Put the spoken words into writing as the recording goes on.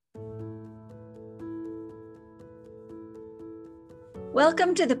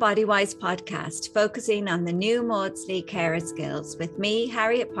Welcome to the Bodywise podcast, focusing on the new Maudsley carer skills with me,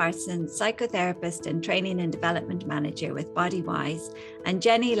 Harriet Parsons, psychotherapist and training and development manager with Bodywise, and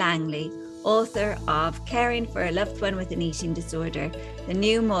Jenny Langley, author of Caring for a Loved One with an Eating Disorder, the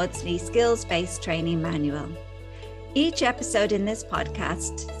new Maudsley skills-based training manual. Each episode in this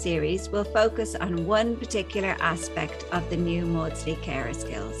podcast series will focus on one particular aspect of the new Maudsley carer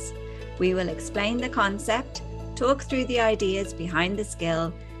skills. We will explain the concept, talk through the ideas behind the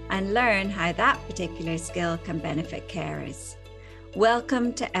skill, and learn how that particular skill can benefit carers.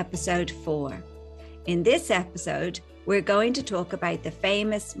 Welcome to episode 4. In this episode, we're going to talk about the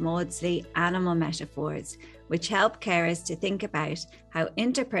famous Maudsley animal metaphors, which help carers to think about how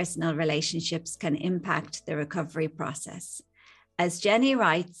interpersonal relationships can impact the recovery process. As Jenny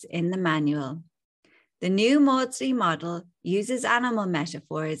writes in the manual, the new Maudsley model uses animal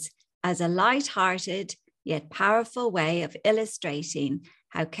metaphors as a light-hearted yet powerful way of illustrating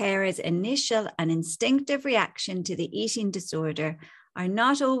how carers' initial and instinctive reaction to the eating disorder are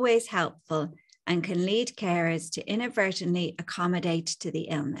not always helpful and can lead carers to inadvertently accommodate to the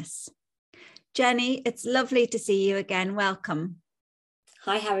illness. Jenny, it's lovely to see you again. Welcome.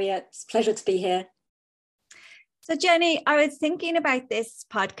 Hi, Harriet. It's a pleasure to be here. So, Jenny, I was thinking about this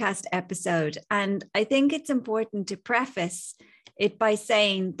podcast episode, and I think it's important to preface it by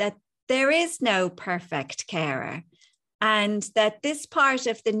saying that there is no perfect carer, and that this part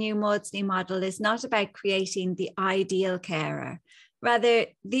of the new Maudsley model is not about creating the ideal carer. Rather,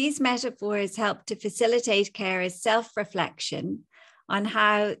 these metaphors help to facilitate carers' self-reflection on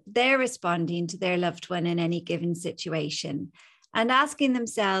how they're responding to their loved one in any given situation and asking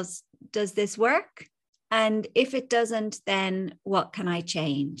themselves, does this work? And if it doesn't, then what can I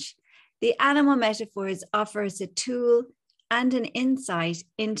change? The animal metaphors offer us a tool and an insight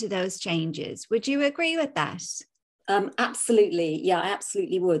into those changes. Would you agree with that? Absolutely. Yeah, I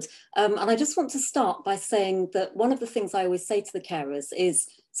absolutely would. And I just want to start by saying that one of the things I always say to the carers is,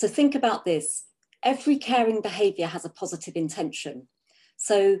 so think about this. Every caring behaviour has a positive intention.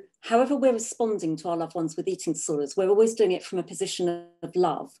 So however we're responding to our loved ones with eating disorders, we're always doing it from a position of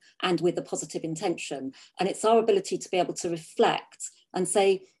love and with a positive intention. And it's our ability to be able to reflect and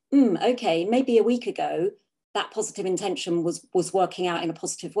say, okay, maybe a week ago, that positive intention was working out in a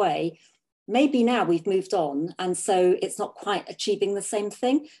positive way. Maybe now we've moved on, and so it's not quite achieving the same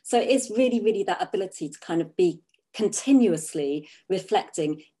thing. So it is really, really that ability to kind of be continuously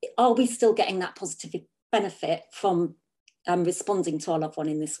reflecting, are we still getting that positive benefit from responding to our loved one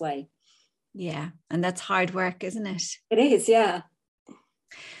in this way? Yeah, and that's hard work, isn't it? It is, yeah.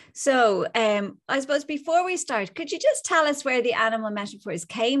 So I suppose before we start, could you just tell us where the animal metaphors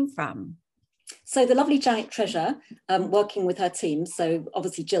came from? So the lovely Janet Treasure, working with her team, so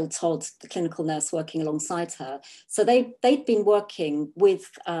obviously Jill Todd, the clinical nurse working alongside her. So they'd been working with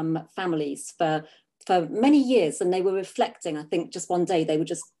families for many years, and they were reflecting. I think just one day they were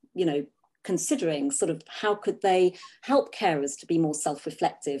just, considering sort of how could they help carers to be more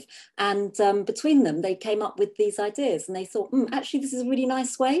self-reflective. And between them, they came up with these ideas, and they thought, actually, this is a really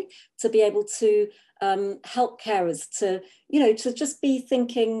nice way to be able to help carers to just be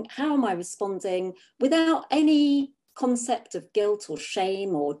thinking, how am I responding without any concept of guilt or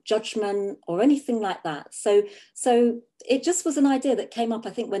shame or judgment or anything like that. So it just was an idea that came up, I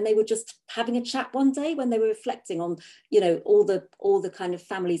think, when they were just having a chat one day, when they were reflecting on, all the kind of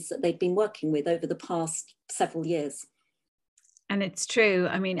families that they'd been working with over the past several years. And it's true.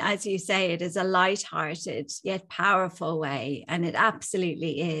 I mean, as you say, it is a light-hearted yet powerful way. And it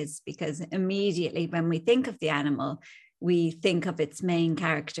absolutely is, because immediately when we think of the animal, we think of its main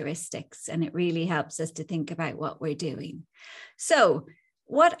characteristics, and it really helps us to think about what we're doing. So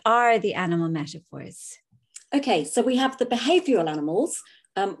what are the animal metaphors? Okay, so we have the behavioural animals,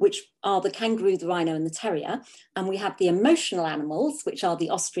 which are the kangaroo, the rhino and the terrier. And we have the emotional animals, which are the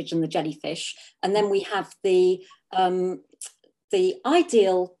ostrich and the jellyfish. And then we have the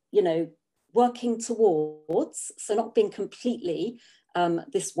ideal, working towards, so not being completely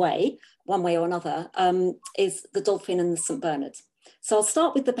this way, one way or another, is the dolphin and the St. Bernard. So I'll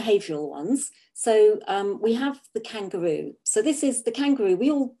start with the behavioural ones. So we have the kangaroo. So this is the kangaroo.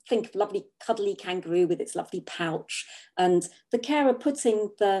 We all think of lovely cuddly kangaroo with its lovely pouch, and the carer putting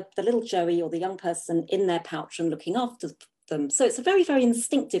the little Joey or the young person in their pouch and looking after them. So it's a very, very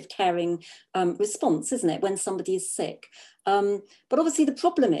instinctive caring response, isn't it, when somebody is sick? But obviously the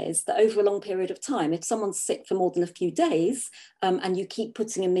problem is that over a long period of time, if someone's sick for more than a few days and you keep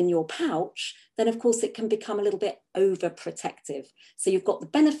putting them in your pouch, then of course it can become a little bit overprotective. So you've got the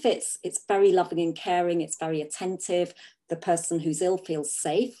benefits, it's very loving and caring, it's very attentive. the person who's ill feels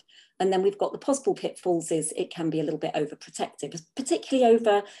safe. And then we've got the possible pitfalls is it can be a little bit overprotective, particularly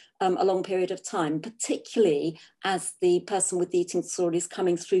over a long period of time, particularly as the person with the eating disorder is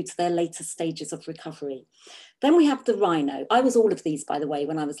coming through to their later stages of recovery. Then we have the rhino. I was all of these, by the way,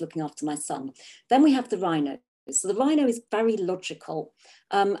 when I was looking after my son. Then we have the rhino. So the rhino is very logical.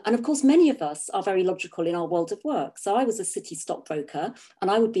 And of course, many of us are very logical in our world of work. So I was a city stockbroker, and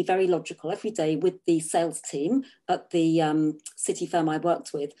I would be very logical every day with the sales team at the city firm I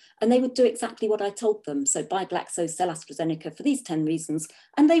worked with. And they would do exactly what I told them. So buy Glaxo, sell AstraZeneca for these 10 reasons.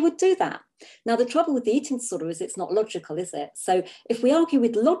 And they would do that. Now, the trouble with the eating disorder is it's not logical, is it? So if we argue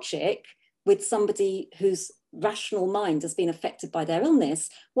with logic with somebody whose rational mind has been affected by their illness,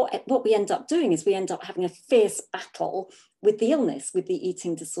 what we end up doing is we end up having a fierce battle with the illness, with the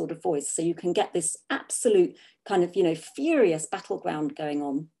eating disorder voice. So you can get this absolute kind of, furious battleground going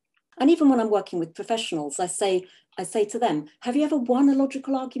on. And even when I'm working with professionals, I say to them, have you ever won a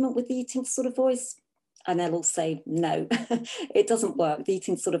logical argument with the eating disorder voice? And they'll all say, no, it doesn't work. The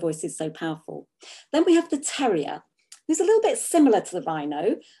eating disorder voice is so powerful. Then we have the terrier, who's a little bit similar to the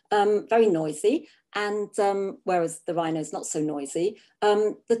rhino, very noisy. And whereas the rhino is not so noisy,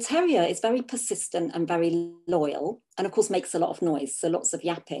 the terrier is very persistent and very loyal, and of course makes a lot of noise, so lots of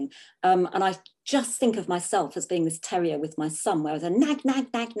yapping. And I just think of myself as being this terrier with my son, where I was a nag, nag,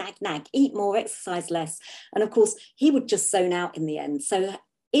 nag, nag, nag, eat more, exercise less. And of course, he would just zone out in the end. So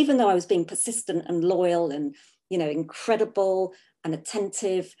even though I was being persistent and loyal and, incredible and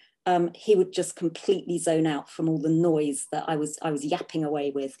attentive, he would just completely zone out from all the noise that I was yapping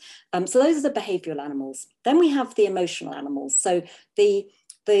away with. So those are the behavioural animals. Then we have the emotional animals. So the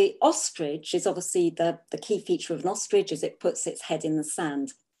ostrich is obviously the key feature of an ostrich is it puts its head in the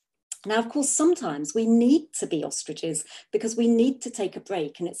sand. Now, of course, sometimes we need to be ostriches because we need to take a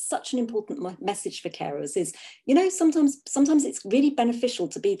break. And it's such an important message for carers is, sometimes it's really beneficial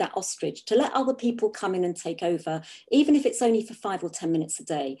to be that ostrich, to let other people come in and take over, even if it's only for 5 or 10 minutes a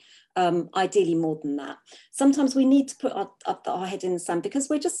day, ideally more than that. Sometimes we need to put our head in the sand because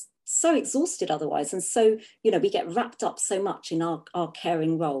we're just so exhausted otherwise. And so, we get wrapped up so much in our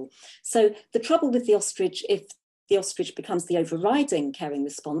caring role. So the trouble with the ostrich, if the ostrich becomes the overriding caring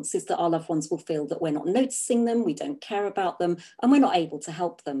response, is that our loved ones will feel that we're not noticing them, we don't care about them, and we're not able to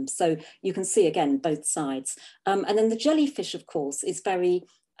help them. So you can see, again, both sides. And then the jellyfish, of course, is very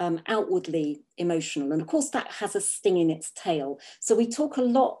outwardly emotional. And of course, that has a sting in its tail. So we talk a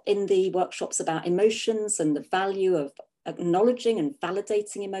lot in the workshops about emotions and the value of acknowledging and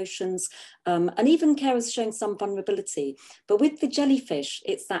validating emotions, and even carers showing some vulnerability. But with the jellyfish,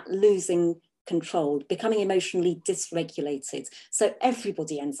 it's that losing control, becoming emotionally dysregulated. So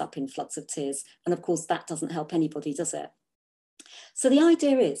everybody ends up in floods of tears. And of course, that doesn't help anybody, does it? So the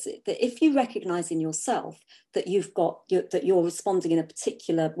idea is that if you recognize in yourself that that you're responding in a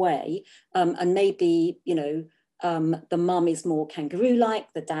particular way, and maybe, the mum is more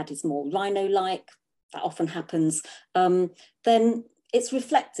kangaroo-like, the dad is more rhino-like, that often happens, then it's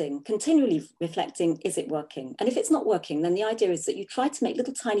continually reflecting, is it working? And if it's not working, then the idea is that you try to make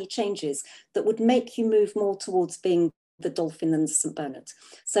little tiny changes that would make you move more towards being the dolphin than the St. Bernard.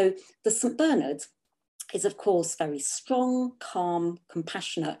 So the St. Bernard is, of course, very strong, calm,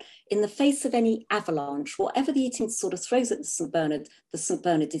 compassionate. In the face of any avalanche, whatever the eating disorder throws at the St.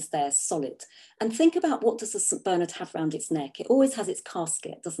 Bernard is there, solid. And think about, what does the St. Bernard have around its neck? It always has its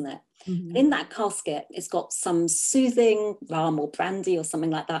casket, doesn't it? Mm-hmm. In that casket, it's got some soothing rum or brandy or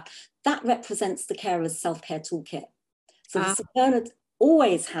something like that. That represents the carer's self-care toolkit. So the St. Bernard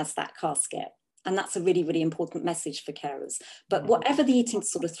always has that casket. And that's a really, really important message for carers. But whatever the eating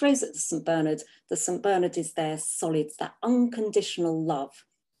disorder throws at the St. Bernard is there solid, that unconditional love,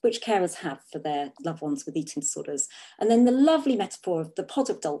 which carers have for their loved ones with eating disorders. And then the lovely metaphor of the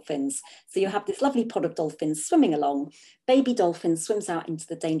pod of dolphins. So you have this lovely pod of dolphins swimming along. Baby dolphin swims out into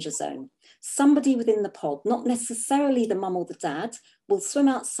the danger zone. Somebody within the pod, not necessarily the mum or the dad, will swim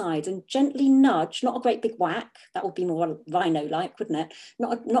outside and gently nudge, not a great big whack, that would be more rhino-like, wouldn't it?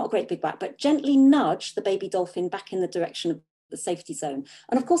 Not a great big whack, but gently nudge the baby dolphin back in the direction of the safety zone.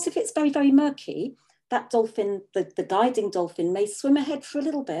 And of course, if it's very, very murky, that dolphin, the guiding dolphin, may swim ahead for a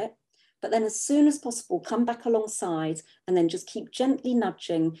little bit, but then as soon as possible, come back alongside and then just keep gently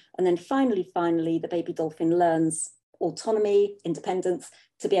nudging. And then finally, the baby dolphin learns autonomy, independence,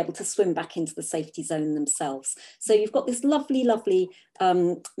 to be able to swim back into the safety zone themselves. So you've got this lovely, lovely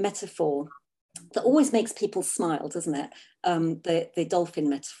metaphor that always makes people smile, doesn't it? The dolphin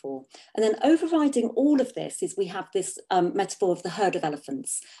metaphor. And then overriding all of this is we have this metaphor of the herd of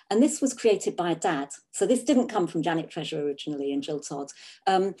elephants. And this was created by a dad. So this didn't come from Janet Treasure originally and Jill Todd.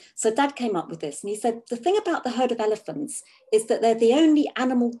 So dad came up with this and he said, the thing about the herd of elephants is that they're the only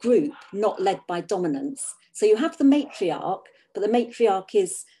animal group not led by dominance. So you have the matriarch, but the matriarch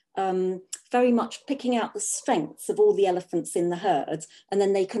is very much picking out the strengths of all the elephants in the herd, and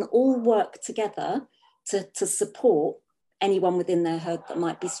then they can all work together to support anyone within their herd that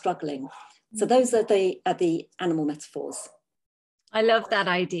might be struggling. So those are the animal metaphors. I love that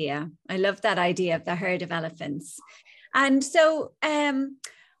idea. I love that idea of the herd of elephants. And so,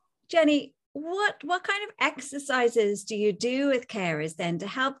 Jenny, what kind of exercises do you do with carers then to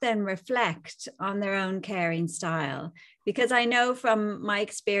help them reflect on their own caring style? Because I know from my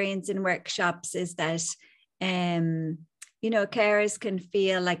experience in workshops is that, carers can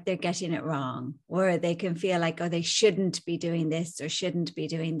feel like they're getting it wrong, or they can feel like, oh, they shouldn't be doing this or shouldn't be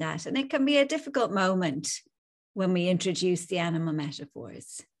doing that. And it can be a difficult moment when we introduce the animal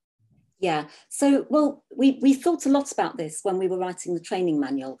metaphors. Yeah, so, well, we thought a lot about this when we were writing the training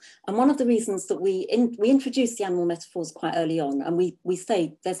manual. And one of the reasons that we introduced the animal metaphors quite early on, and we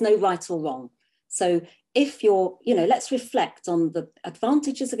say there's no right or wrong. So if you're, let's reflect on the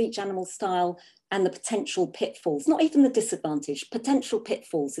advantages of each animal style and the potential pitfalls, not even the disadvantage, potential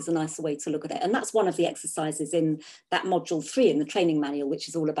pitfalls is a nicer way to look at it. And that's one of the exercises in that module 3 in the training manual, which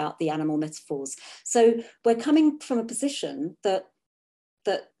is all about the animal metaphors. So we're coming from a position that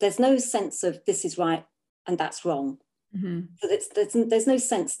there's no sense of this is right and that's wrong. Mm-hmm. So there's no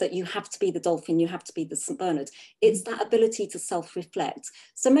sense that you have to be the dolphin, you have to be the St. Bernard. It's that ability to self-reflect.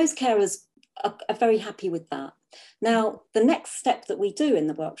 So most carers are very happy with that. Now, the next step that we do in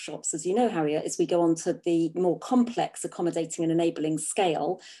the workshops, as you know, Harriet, is we go on to the more complex accommodating and enabling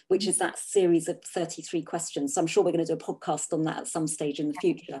scale, which is that series of 33 questions. So I'm sure we're going to do a podcast on that at some stage in the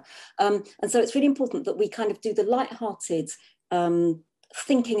future. And so it's really important that we kind of do the light-hearted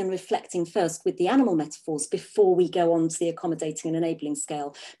thinking and reflecting first with the animal metaphors before we go on to the accommodating and enabling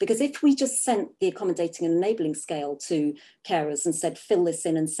scale. Because if we just sent the accommodating and enabling scale to carers and said, fill this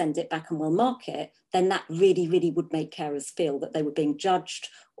in and send it back and we'll mark it, then that really, really would make carers feel that they were being judged,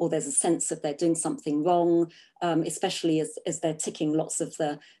 or there's a sense of they're doing something wrong, especially as they're ticking lots of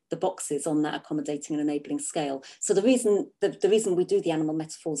the boxes on that accommodating and enabling scale. So the reason we do the animal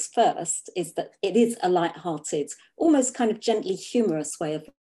metaphors first is that it is a light-hearted, almost kind of gently humorous way of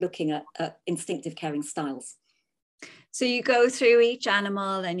looking at instinctive caring styles. So you go through each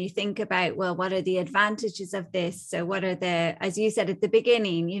animal and you think about, well, what are the advantages of this? So what are the, as you said at the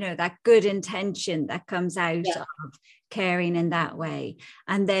beginning, that good intention that comes out of caring in that way.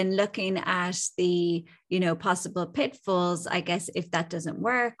 And then looking at the, possible pitfalls, I guess, if that doesn't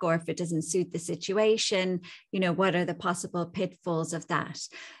work or if it doesn't suit the situation, what are the possible pitfalls of that?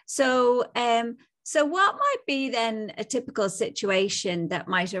 So, so what might be then a typical situation that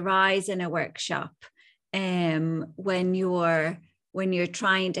might arise in a workshop when you're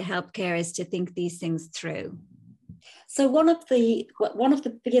trying to help carers to think these things through? So one of the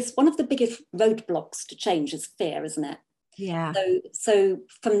biggest roadblocks to change is fear, isn't it? Yeah. So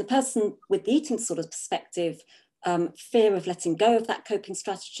from the person with the eating disorder perspective, fear of letting go of that coping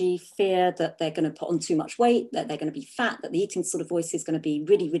strategy, fear that they're going to put on too much weight, that they're going to be fat, that the eating disorder voice is going to be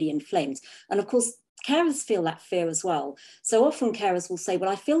really, really inflamed. And of course, carers feel that fear as well. So often carers will say,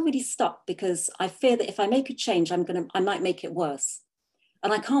 well, I feel really stuck because I fear that if I make a change, I might make it worse.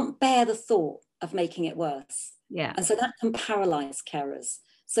 And I can't bear the thought of making it worse. Yeah. And so that can paralyze carers.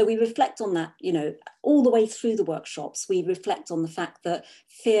 So we reflect on that, all the way through the workshops. We reflect on the fact that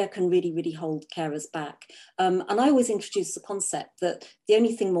fear can really, really hold carers back. And I always introduce the concept that the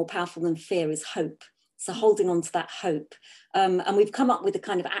only thing more powerful than fear is hope. So holding on to that hope. And we've come up with a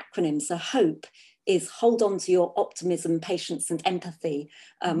kind of acronym. So HOPE is hold on to your optimism, patience and empathy.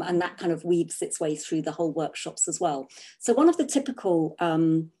 And that kind of weaves its way through the whole workshops as well. So one of the typical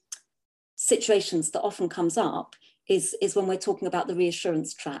situations that often comes up is when we're talking about the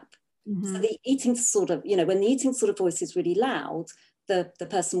reassurance trap. Mm-hmm. So the eating disorder, when the eating disorder voice is really loud, the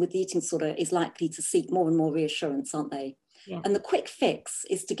person with the eating disorder is likely to seek more and more reassurance, aren't they? Yeah. And the quick fix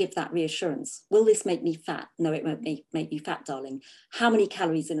is to give that reassurance. Will this make me fat? No, it won't make you fat, darling. How many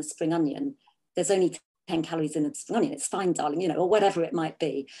calories in a spring onion? There's only 10 calories in a spring onion. It's fine, darling, or whatever it might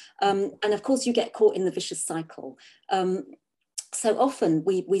be. And of course, you get caught in the vicious cycle. So often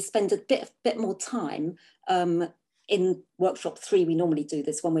we spend a bit more time in workshop 3, we normally do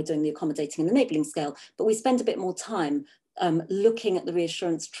this when we're doing the accommodating and enabling scale, but we spend a bit more time looking at the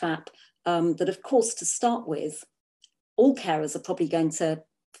reassurance trap that, of course, to start with, all carers are probably going to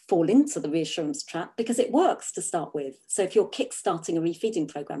fall into the reassurance trap because it works to start with. So if you're kickstarting a refeeding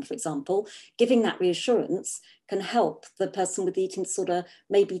program, for example, giving that reassurance can help the person with the eating disorder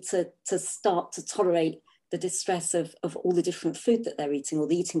maybe to start to tolerate the distress of all the different food that they're eating, or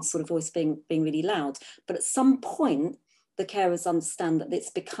the eating disorder voice being really loud. But at some point, the carers understand that it's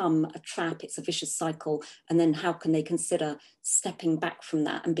become a trap, it's a vicious cycle, and then how can they consider stepping back from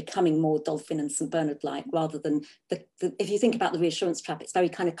that and becoming more dolphin and St. Bernard-like, rather than, if you think about the reassurance trap, it's very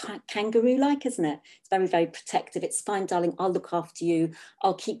kind of kangaroo-like, isn't it? It's very, very protective. It's fine, darling, I'll look after you,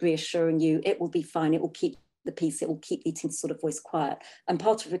 I'll keep reassuring you, it will be fine, it will keep the peace, it will keep the eating disorder voice quiet. And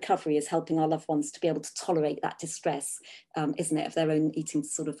part of recovery is helping our loved ones to be able to tolerate that distress, isn't it, of their own eating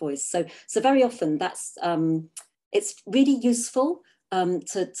disorder voice. So very often that's, it's really useful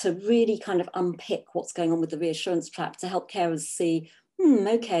to really kind of unpick what's going on with the reassurance trap, to help carers see,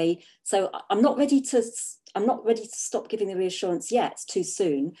 okay, so I'm not ready to stop giving the reassurance yet, it's too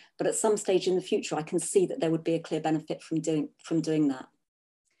soon, but at some stage in the future, I can see that there would be a clear benefit from doing that.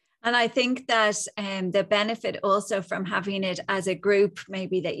 And I think that the benefit also from having it as a group,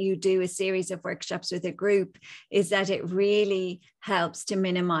 maybe that you do a series of workshops with a group, is that it really helps to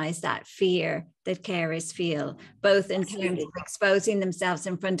minimize that fear that carers feel, both in terms of exposing themselves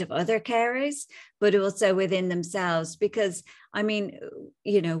in front of other carers, but also within themselves. Because, I mean,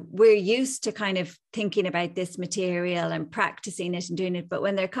 you know, we're used to kind of thinking about this material and practicing it and doing it, but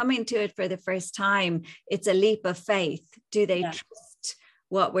when they're coming to it for the first time, it's a leap of faith. Do they trust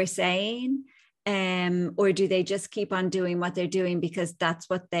what we're saying, or do they just keep on doing what they're doing because that's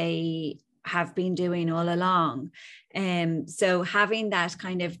what they have been doing all along? So having that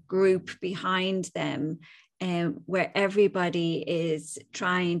kind of group behind them, where everybody is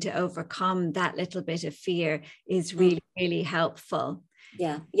trying to overcome that little bit of fear, is really, really helpful.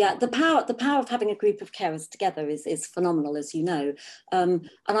 Yeah, the power of having a group of carers together is phenomenal, as you know. And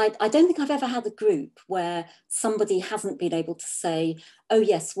I don't think I've ever had a group where somebody hasn't been able to say, oh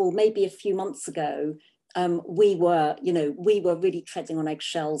yes, well, maybe a few months ago, we were really treading on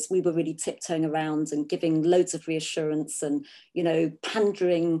eggshells. We were really tiptoeing around and giving loads of reassurance and, you know,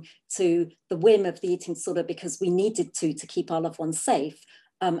 pandering to the whim of the eating disorder because we needed to keep our loved ones safe.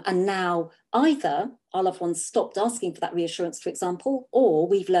 And now either our loved ones stopped asking for that reassurance, for example, or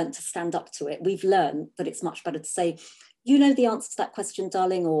we've learned to stand up to it. We've learned that it's much better to say, you know the answer to that question,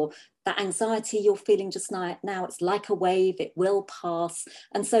 darling, or that anxiety you're feeling just now, it's like a wave, it will pass.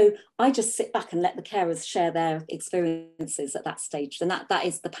 And so I just sit back and let the carers share their experiences at that stage. And that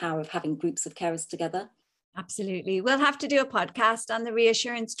is the power of having groups of carers together. Absolutely. We'll have to do a podcast on the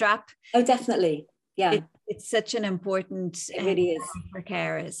reassurance trap. Oh, definitely. Yeah. It's such an important it really is for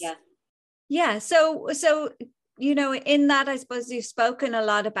carers. Yeah. So you know, in that, I suppose you've spoken a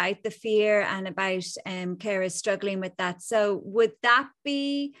lot about the fear and about carers struggling with that. So would that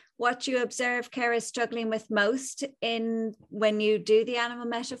be what you observe carers struggling with most when you do the animal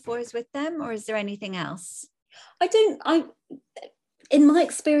metaphors with them, or is there anything else? In my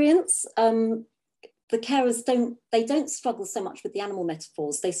experience, the carers don't struggle so much with the animal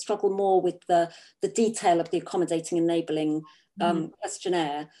metaphors. They struggle more with the detail of the accommodating, enabling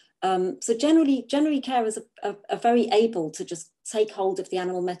questionnaire. So generally carers are very able to just take hold of the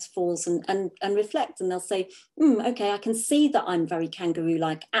animal metaphors and reflect, and they'll say, okay, I can see that I'm very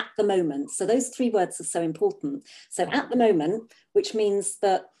kangaroo-like at the moment. So those 3 words are so important. So at the moment, which means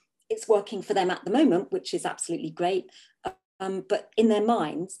that it's working for them at the moment, which is absolutely great. But in their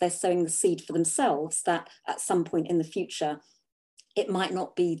minds, they're sowing the seed for themselves that at some point in the future, it might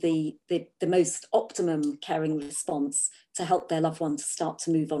not be the most optimum caring response to help their loved one to start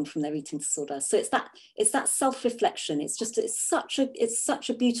to move on from their eating disorder. So it's that self-reflection. It's such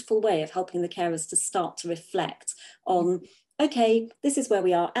a beautiful way of helping the carers to start to reflect on, okay, this is where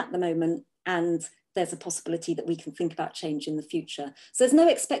we are at the moment, and there's a possibility that we can think about change in the future. So there's no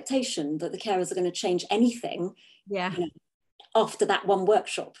expectation that the carers are going to change anything after that one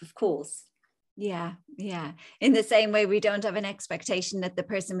workshop, of course. Yeah. In the same way, we don't have an expectation that the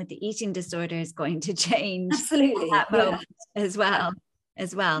person with the eating disorder is going to change. Absolutely. That moment as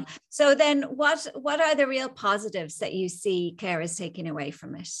well. So then what are the real positives that you see carers taking away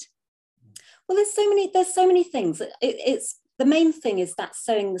from it? Well, there's so many things. It's the main thing is that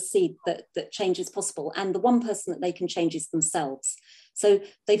sowing the seed that change is possible, and the one person that they can change is themselves. So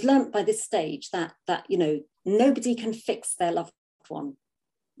they've learned by this stage that you know, nobody can fix their loved one.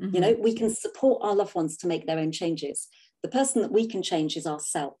 You know, we can support our loved ones to make their own changes. The person that we can change is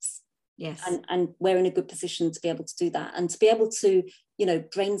ourselves. Yes. And we're in a good position to be able to do that, and to be able to, you know,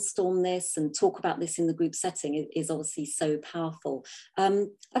 brainstorm this and talk about this in the group setting is obviously so powerful. I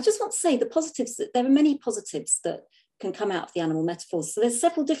just want to say the positives, that there are many positives that can come out of the animal metaphors. So there's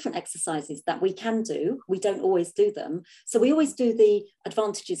several different exercises that we can do. We don't always do them. So we always do the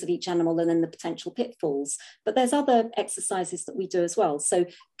advantages of each animal and then the potential pitfalls. But there's other exercises that we do as well. So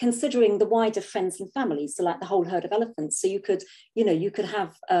considering the wider friends and families, so like the whole herd of elephants. So you could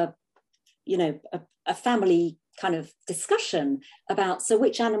have a family kind of discussion about, so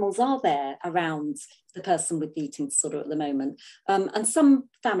which animals are there around the person with the eating disorder at the moment? And some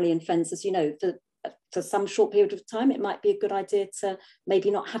family and friends, as you know, for some short period of time, it might be a good idea to maybe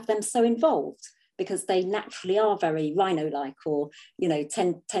not have them so involved, because they naturally are very rhino-like, or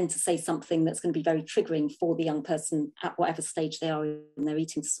tend to say something that's going to be very triggering for the young person at whatever stage they are in their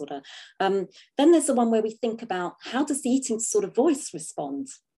eating disorder. Then there's the one where we think about, how does the eating disorder voice respond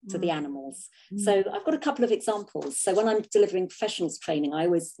to the animals? So I've got a couple of examples. So when I'm delivering professionals training, I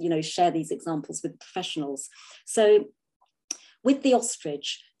always share these examples with professionals. So with the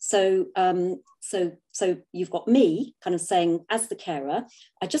ostrich, so you've got me kind of saying, as the carer,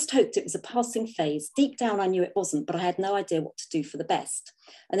 I just hoped it was a passing phase. Deep down I knew it wasn't, but I had no idea what to do for the best.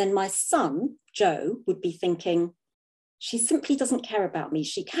 And then my son Joe would be thinking, she simply doesn't care about me,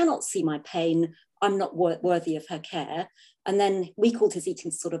 she cannot see my pain, I'm not worthy of her care. And then we called his eating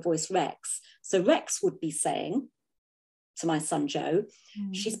disorder voice Rex. So Rex would be saying to my son Joe,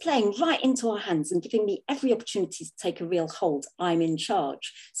 she's playing right into our hands and giving me every opportunity to take a real hold. I'm in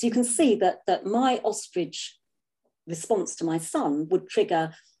charge. So you can see that my ostrich response to my son would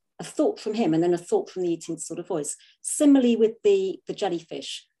trigger a thought from him and then a thought from the eating disorder voice. Similarly with the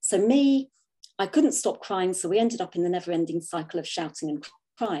jellyfish. So me, I couldn't stop crying, so we ended up in the never-ending cycle of shouting and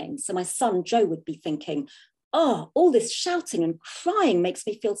crying. So my son Joe would be thinking, oh, all this shouting and crying makes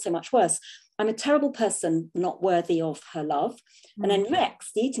me feel so much worse. I'm a terrible person, not worthy of her love. And then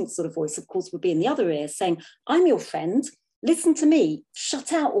Rex, the eating disorder voice, of course, would be in the other ear saying, I'm your friend, listen to me,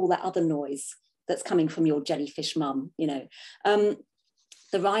 shut out all that other noise that's coming from your jellyfish mum, The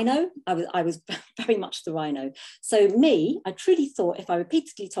rhino, I was very much the rhino. So me, I truly thought if I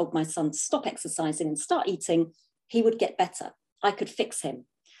repeatedly told my son to stop exercising and start eating, he would get better. I could fix him.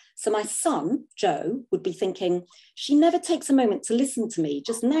 So my son, Joe, would be thinking, she never takes a moment to listen to me,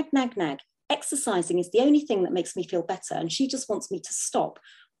 just nag, nag, nag. Exercising is the only thing that makes me feel better, and she just wants me to stop.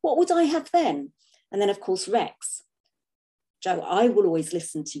 What would I have then? And then, of course, Rex. Joe, I will always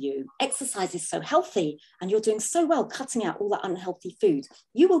listen to you. Exercise is so healthy, and you're doing so well cutting out all that unhealthy food.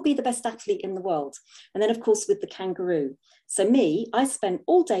 You will be the best athlete in the world. And then, of course, with the kangaroo. So me, I spent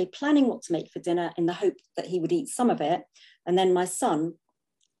all day planning what to make for dinner in the hope that he would eat some of it. And then my son,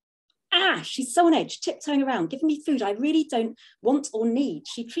 she's so on edge, tiptoeing around, giving me food I really don't want or need.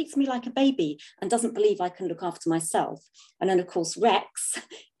 She treats me like a baby and doesn't believe I can look after myself. And then, of course, Rex,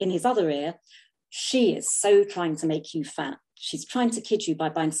 in his other ear, she is so trying to make you fat. She's trying to kid you by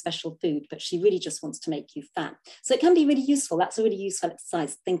buying special food, but she really just wants to make you fat. So it can be really useful. That's a really useful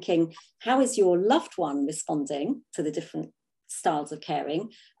exercise, thinking, how is your loved one responding to the different styles of caring,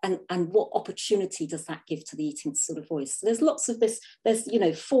 and what opportunity does that give to the eating disorder voice? So there's lots of this. There's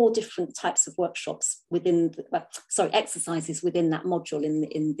 4 different types of workshops within exercises within that module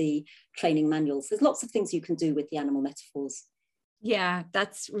in the training manuals. There's lots of things you can do with the animal metaphors. Yeah,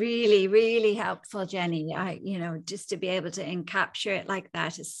 that's really, really helpful, Jenny. Just to be able to encapture it like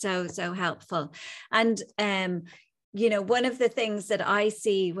that is so, so helpful. And one of the things that I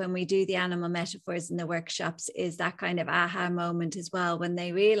see when we do the animal metaphors in the workshops is that kind of aha moment as well, when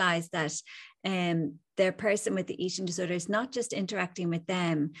they realize that their person with the eating disorder is not just interacting with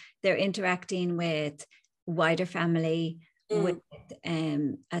them, they're interacting with wider family, with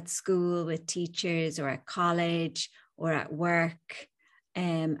at school, with teachers, or at college, or at work,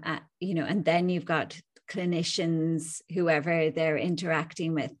 and then you've got clinicians, whoever they're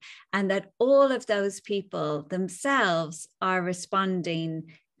interacting with, and that all of those people themselves are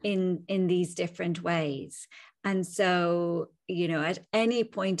responding in these different ways. And so, at any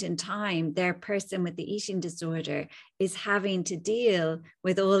point in time, their person with the eating disorder is having to deal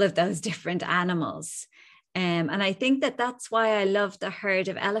with all of those different animals. And I think that that's why I love the herd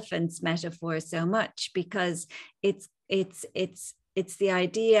of elephants metaphor so much, because it's the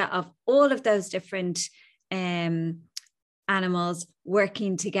idea of all of those different animals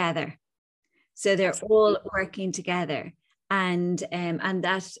working together. So they're all working together, and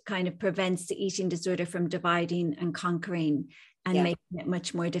that kind of prevents the eating disorder from dividing and conquering and making it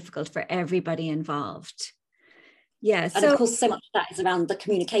much more difficult for everybody involved. Yeah. And of course, so much of that is around the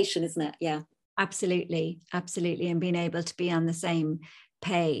communication, isn't it? Yeah. Absolutely. And being able to be on the same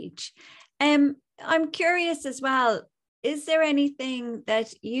page. I'm curious as well, is there anything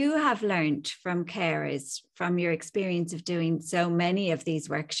that you have learned from carers, from your experience of doing so many of these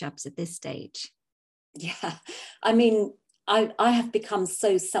workshops at this stage? Yeah, I mean, I have become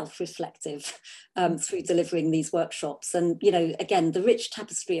so self-reflective through delivering these workshops. And, you know, again, the rich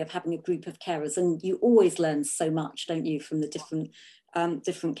tapestry of having a group of carers, and you always learn so much, don't you, from the different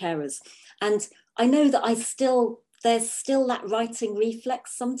carers. And I know that there's still that writing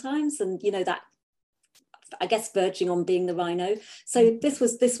reflex sometimes, and, you know, that, I guess, verging on being the rhino. So this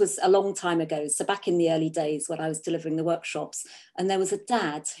was a long time ago. So back in the early days when I was delivering the workshops, and there was a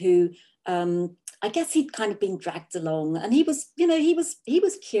dad who, I guess he'd kind of been dragged along, and he was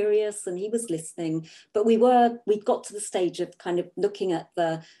curious and he was listening, but we'd got to the stage of kind of looking at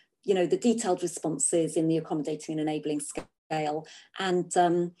the detailed responses in the accommodating and enabling scale. And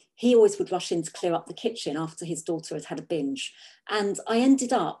he always would rush in to clear up the kitchen after his daughter had had a binge. And I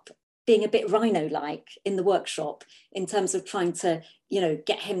ended up being a bit rhino-like in the workshop in terms of trying to,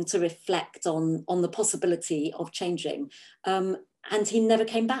 get him to reflect on the possibility of changing. And he never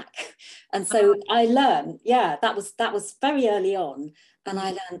came back. And so I learned, that was very early on. And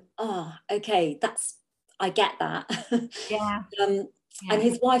I learned, okay, I get that. Yeah. And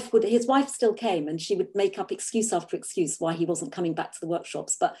his wife still came, and she would make up excuse after excuse why he wasn't coming back to the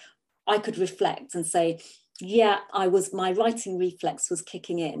workshops. But I could reflect and say, my writing reflex was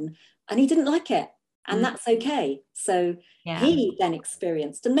kicking in, and he didn't like it. And that's okay. So he then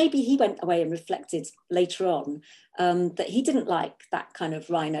experienced, and maybe he went away and reflected later on, that he didn't like that kind of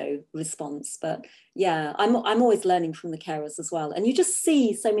rhino response. But I'm always learning from the carers as well. And you just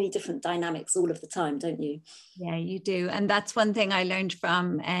see so many different dynamics all of the time, don't you? Yeah, you do. And that's one thing I learned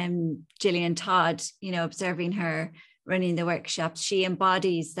from Gillian Todd, observing her running the workshops. She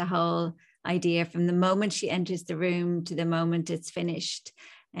embodies the whole idea from the moment she enters the room to the moment it's finished.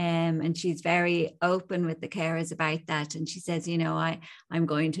 And she's very open with the carers about that. And she says, I'm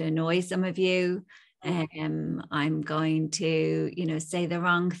going to annoy some of you. I'm going to, say the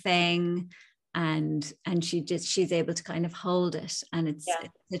wrong thing. And she's able to kind of hold it. And it's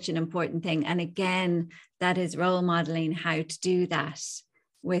such an important thing. And again, that is role modeling how to do that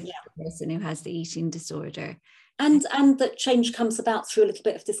with the person who has the eating disorder. And that change comes about through a little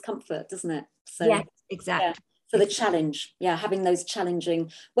bit of discomfort, doesn't it? So, yeah, exactly. Yeah. So the challenge, having those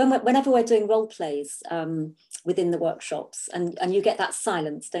challenging, whenever we're doing role plays within the workshops, and you get that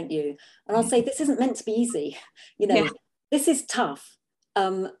silence, don't you? And I'll say, this isn't meant to be easy. This is tough.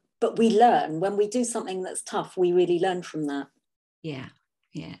 But we learn when we do something that's tough, we really learn from that. Yeah,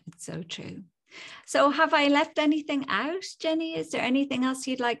 it's so true. So have I left anything out, Jenny? Is there anything else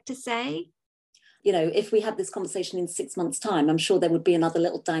you'd like to say? If we had this conversation in 6 months' time, I'm sure there would be another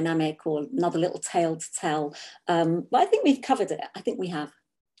little dynamic or another little tale to tell. But I think we've covered it. I think we have.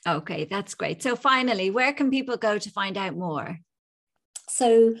 Okay, that's great. So finally, where can people go to find out more?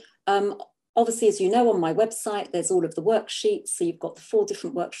 So obviously, as you know, on my website, there's all of the worksheets. So you've got the 4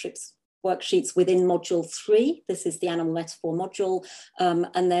 different worksheets within module 3. This is the animal metaphor module.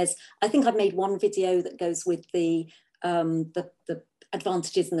 And I think I've made one video that goes with the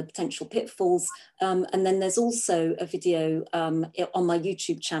advantages and the potential pitfalls. And then there's also a video on my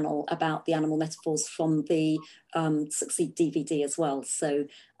YouTube channel about the animal metaphors from the Succeed DVD as well. So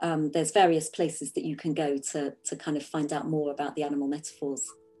there's various places that you can go to kind of find out more about the animal metaphors.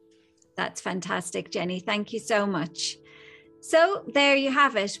 That's fantastic, Jenny. Thank you so much. So there you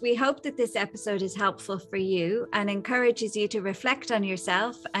have it. We hope that this episode is helpful for you and encourages you to reflect on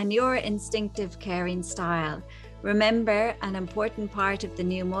yourself and your instinctive caring style. Remember, an important part of the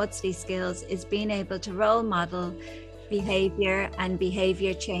new Maudsley skills is being able to role model behaviour and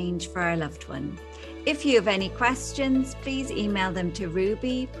behaviour change for our loved one. If you have any questions, please email them to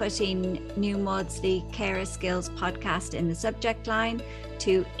Ruby, putting New Maudsley Carer Skills Podcast in the subject line,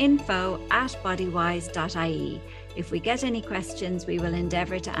 to info@bodywise.ie. If we get any questions, we will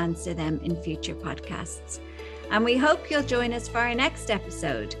endeavour to answer them in future podcasts. And we hope you'll join us for our next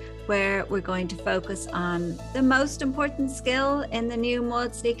episode, where we're going to focus on the most important skill in the new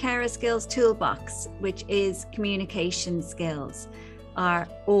Maudsley Carer Skills Toolbox, which is communication skills, or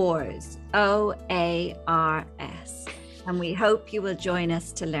OARS, OARS. And we hope you will join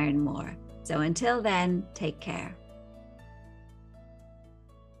us to learn more. So until then, take care.